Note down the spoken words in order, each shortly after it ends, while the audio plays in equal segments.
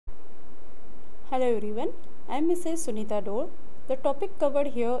Hello everyone, I am Mrs. Sunita M. The topic covered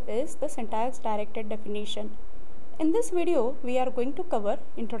here is the syntax directed definition. In this video, we are going to cover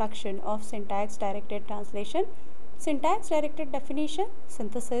introduction of syntax directed translation, syntax directed definition,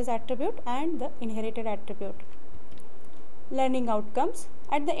 synthesis attribute and the inherited attribute. Learning outcomes.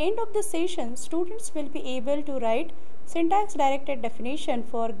 At the end of the session, students will be able to write syntax directed definition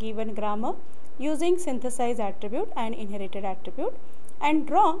for given grammar using synthesize attribute and inherited attribute, and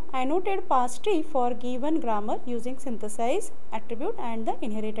draw annotated parse tree for given grammar using synthesize attribute and the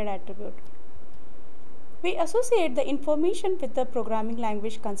inherited attribute. We associate the information with the programming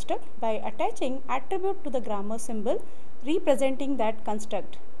language construct by attaching attribute to the grammar symbol representing that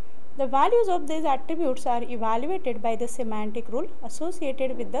construct. The values of these attributes are evaluated by the semantic rule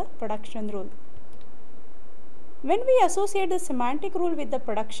associated with the production rule. When we associate the semantic rule with the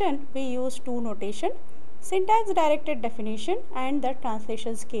production, we use two notation: syntax directed definition and the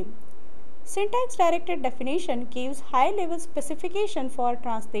translation scheme. Syntax directed definition gives high level specification for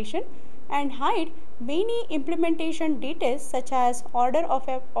translation and hide many implementation details such as order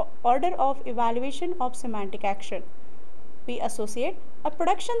of evaluation of semantic action. We associate a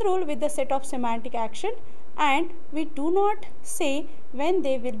production rule with the set of semantic action and we do not say when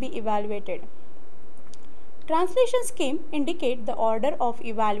they will be evaluated. Translation scheme indicate the order of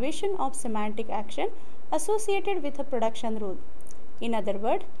evaluation of semantic action associated with a production rule. In other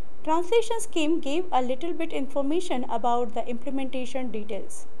words, translation scheme gave a little bit information about the implementation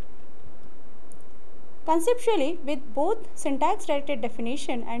details. Conceptually, with both syntax directed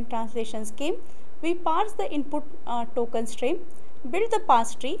definition and translation scheme, we parse the input token stream, build the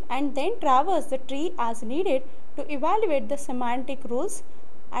parse tree and then traverse the tree as needed to evaluate the semantic rules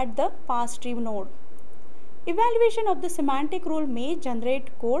at the parse tree node. Evaluation of the semantic rule may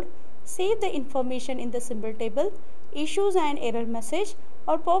generate code, save the information in the symbol table, issues an error message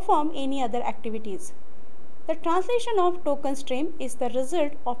or perform any other activities. The translation of token stream is the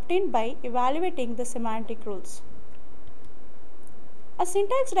result obtained by evaluating the semantic rules. A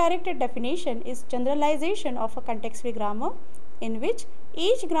syntax directed definition is generalization of a context-free grammar in which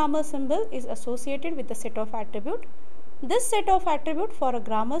each grammar symbol is associated with a set of attribute. This set of attribute for a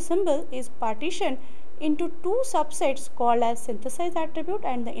grammar symbol is partitioned into two subsets called as synthesize attribute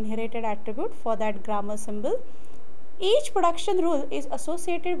and the inherited attribute for that grammar symbol. Each production rule is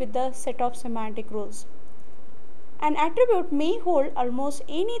associated with the set of semantic rules. An attribute may hold almost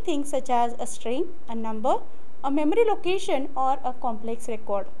anything such as a string, a number, a memory location or a complex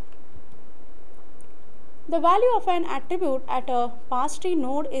record. The value of an attribute at a parse tree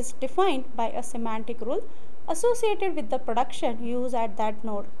node is defined by a semantic rule associated with the production used at that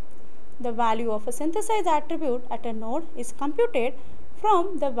node. The value of a synthesized attribute at a node is computed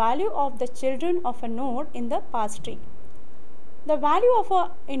from the value of the children of a node in the parse tree. The value of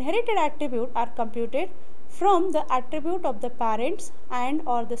an inherited attribute are computed from the attribute of the parents and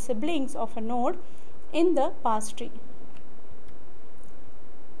or the siblings of a node in the parse tree.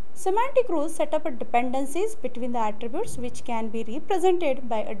 Semantic rules set up dependencies between the attributes which can be represented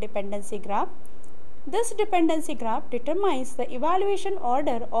by a dependency graph. This dependency graph determines the evaluation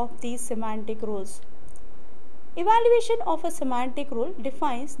order of these semantic rules. Evaluation of a semantic rule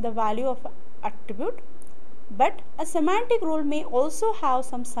defines the value of an attribute, but a semantic rule may also have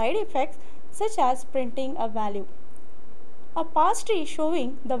some side effects such as printing a value. A parse tree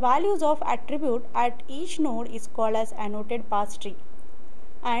showing the values of attribute at each node is called as annotated parse tree,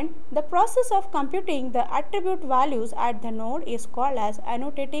 and the process of computing the attribute values at the node is called as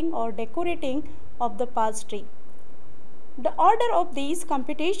annotating or decorating of the parse tree. The order of these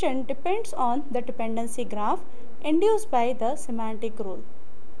computation depends on the dependency graph induced by the semantic rule.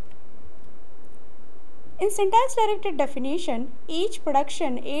 In syntax directed definition, each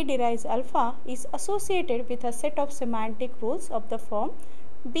production A derives alpha is associated with a set of semantic rules of the form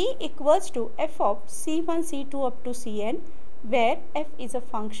B equals to f of C1, C2 up to Cn, where f is a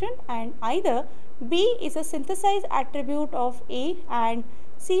function and either B is a synthesized attribute of A and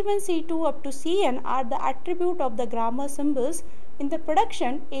C1, C2 up to Cn are the attribute of the grammar symbols in the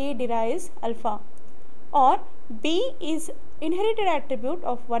production A derives alpha, or B is inherited attribute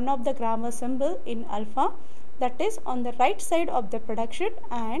of one of the grammar symbol in alpha, that is on the right side of the production,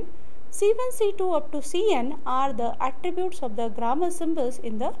 and C1, C2 up to Cn are the attributes of the grammar symbols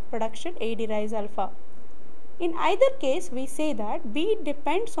in the production A derives alpha. In either case, we say that B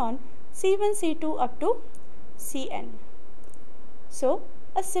depends on C1, C2 up to Cn. So,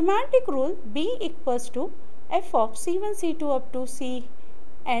 a semantic rule B equals to f of C1, C2 up to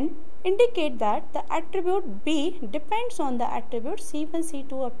Cn indicate that the attribute B depends on the attribute C1,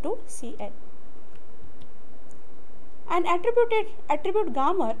 C2 up to Cn. An attribute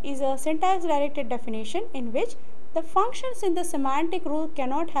grammar is a syntax directed definition in which the functions in the semantic rule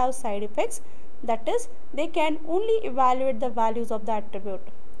cannot have side effects, that is, they can only evaluate the values of the attribute.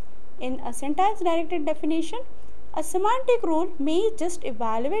 In a syntax directed definition, a semantic rule may just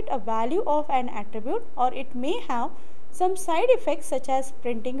evaluate a value of an attribute, or it may have some side effects such as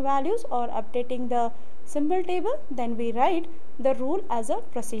printing values or updating the symbol table. Then we write the rule as a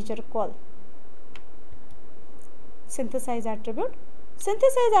procedure call. Synthesize attribute.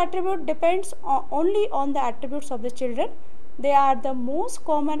 Synthesize attribute depends only on the attributes of the children. They are the most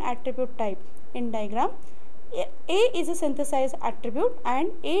common attribute type. In diagram, A is a synthesized attribute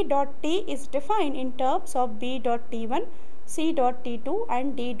and A.T is defined in terms of B.T1, C.T2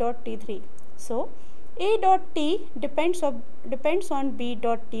 and D.T3. So, A.T depends on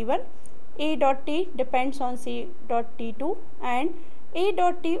B.T1, A.T depends on C.T2 and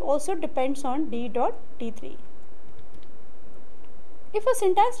A.T also depends on D.T3. If a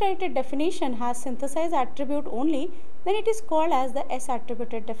syntax directed definition has synthesized attribute only, then it is called as the S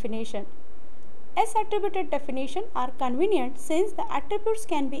attributed definition. S attributed definition are convenient since the attributes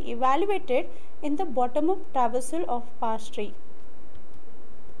can be evaluated in the bottom-up traversal of parse tree.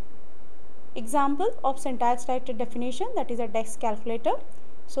 Example of syntax directed definition, that is a desk calculator.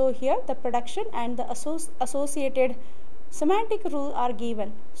 So here the production and the associated semantic rule are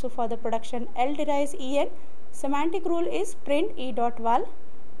given. So for the production L derives En, semantic rule is print E.val.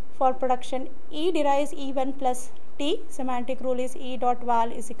 For production E derives E1 plus T, semantic rule is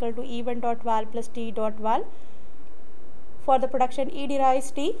E.val is equal to E1.val plus T.val. For the production E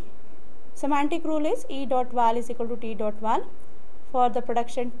derives T, semantic rule is E.val is equal to T.val. For the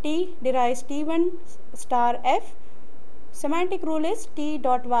production T derives T1 star F, semantic rule is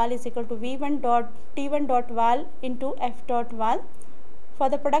T.val is equal to T1.val into F.val. For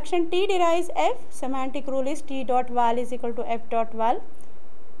the production T derives F, semantic rule is T.val is equal to F.val.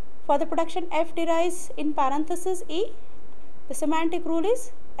 For the production F derives in parenthesis E, the semantic rule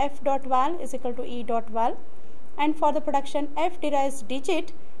is F.val is equal to E.val. And for the production F derives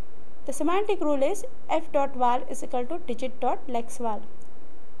digit, the semantic rule is F.val is equal to digit.lexval.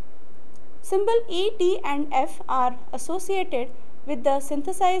 Symbol E, T and F are associated with the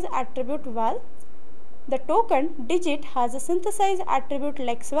synthesized attribute val. The token digit has a synthesized attribute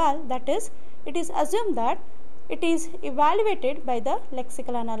lexval, that is, it is assumed that it is evaluated by the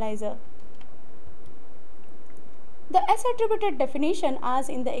lexical analyzer. The S attributed definition, as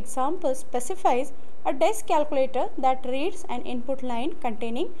in the example, specifies a desk calculator that reads an input line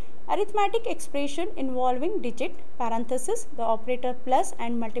containing arithmetic expression involving digit, parenthesis, the operator plus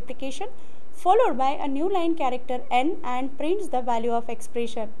and multiplication, followed by a new line character n and prints the value of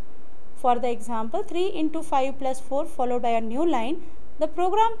expression. For the example, 3 into 5 plus 4 followed by a new line, the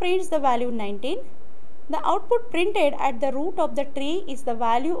program prints the value 19. The output printed at the root of the tree is the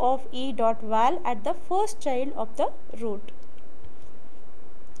value of E.val at the first child of the root.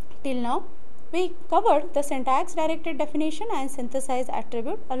 Till now, we covered the syntax directed definition and synthesized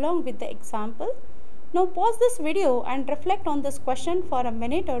attribute along with the example. Now pause this video and reflect on this question for a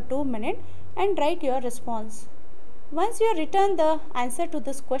minute or 2 minutes and write your response. Once you return the answer to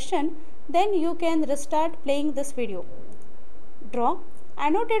this question, then you can restart playing this video. Draw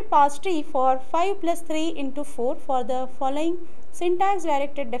annotated parse tree for 5 plus 3 into 4 for the following syntax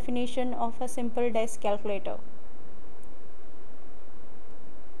directed definition of a simple desk calculator.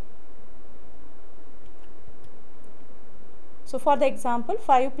 So for the example,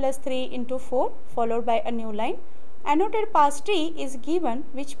 5 plus 3 into 4 followed by a new line, annotated parse tree is given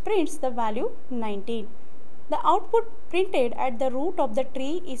which prints the value 19. The output printed at the root of the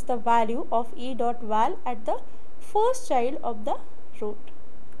tree is the value of E.val at the first child of the root.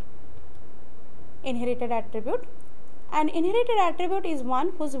 Inherited attribute. An inherited attribute is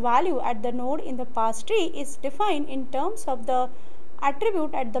one whose value at the node in the parse tree is defined in terms of the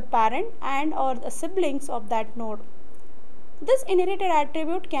attribute at the parent and or the siblings of that node. This inherited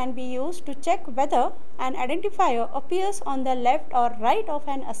attribute can be used to check whether an identifier appears on the left or right of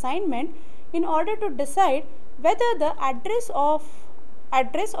an assignment in order to decide whether the address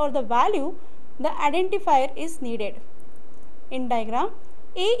or the value the identifier is needed. In diagram,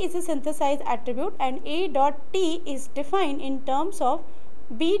 A is a synthesized attribute and A.T is defined in terms of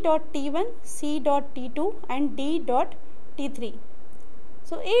B.T1, C.T2 and D.T3.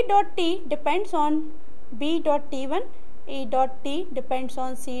 So A.T depends on B.T1, A.T depends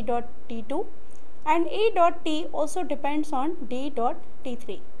on C.T2 and A.T also depends on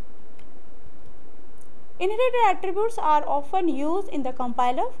D.T3. Inherited attributes are often used in the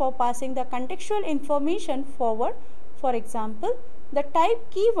compiler for passing the contextual information forward. For example, the type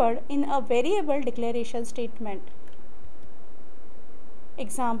keyword in a variable declaration statement.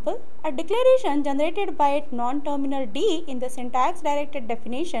 Example, a declaration generated by non-terminal D in the syntax-directed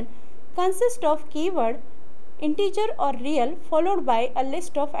definition consists of keyword integer or real followed by a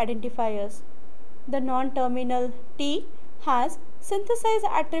list of identifiers. The non-terminal T has synthesized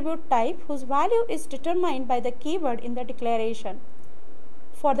attribute type whose value is determined by the keyword in the declaration.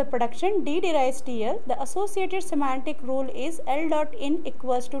 For the production D derives TL, the associated semantic rule is L.in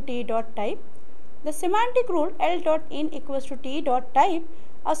equals to T.type. The semantic rule L.in equals to T.type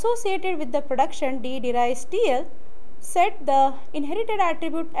associated with the production D derives TL set the inherited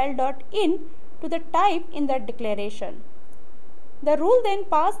attribute L.in to the type in the declaration. The rule then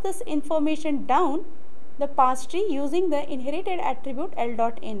passes this information down the parse tree using the inherited attribute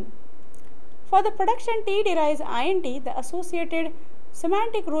L.in. For the production T derives int, the associated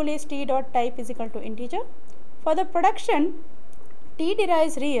semantic rule is T.type is equal to integer. For the production T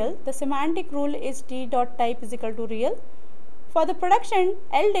derives real, the semantic rule is T.type is equal to real. For the production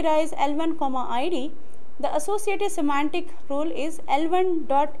L derives L1, id, the associated semantic rule is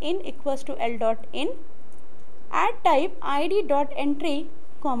L1.in equals to L.in. Add type id.entry,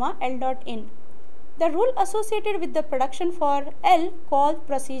 L.in. The rule associated with the production for L calls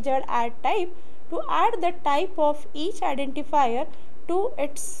procedure add type to add the type of each identifier to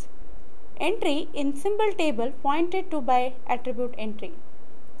its entry in symbol table pointed to by attribute entry.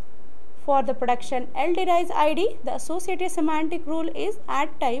 For the production L derives id, the associated semantic rule is add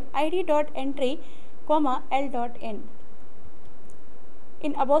type id.entry, L.in.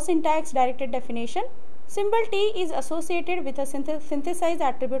 In above syntax directed definition, symbol T is associated with a synthesized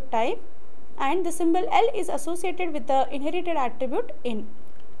attribute type and the symbol L is associated with the inherited attribute in.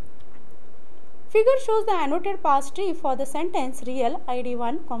 Figure shows the annotated parse tree for the sentence real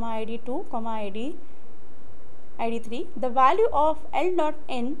id1, id2, id3. The value of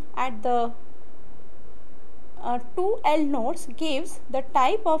L.in at the two L nodes gives the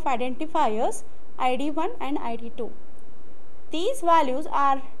type of identifiers id1 and id2. These values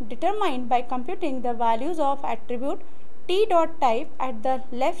are determined by computing the values of attribute T.type at the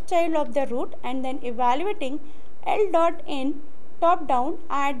left child of the root and then evaluating L.in top down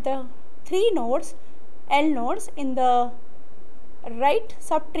at the three nodes, L nodes in the right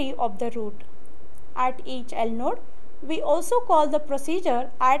subtree of the root. At each L node, we also call the procedure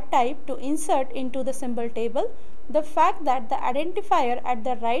add type to insert into the symbol table the fact that the identifier at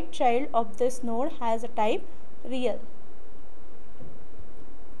the right child of this node has a type real.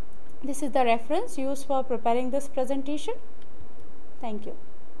 This is the reference used for preparing this presentation. Thank you.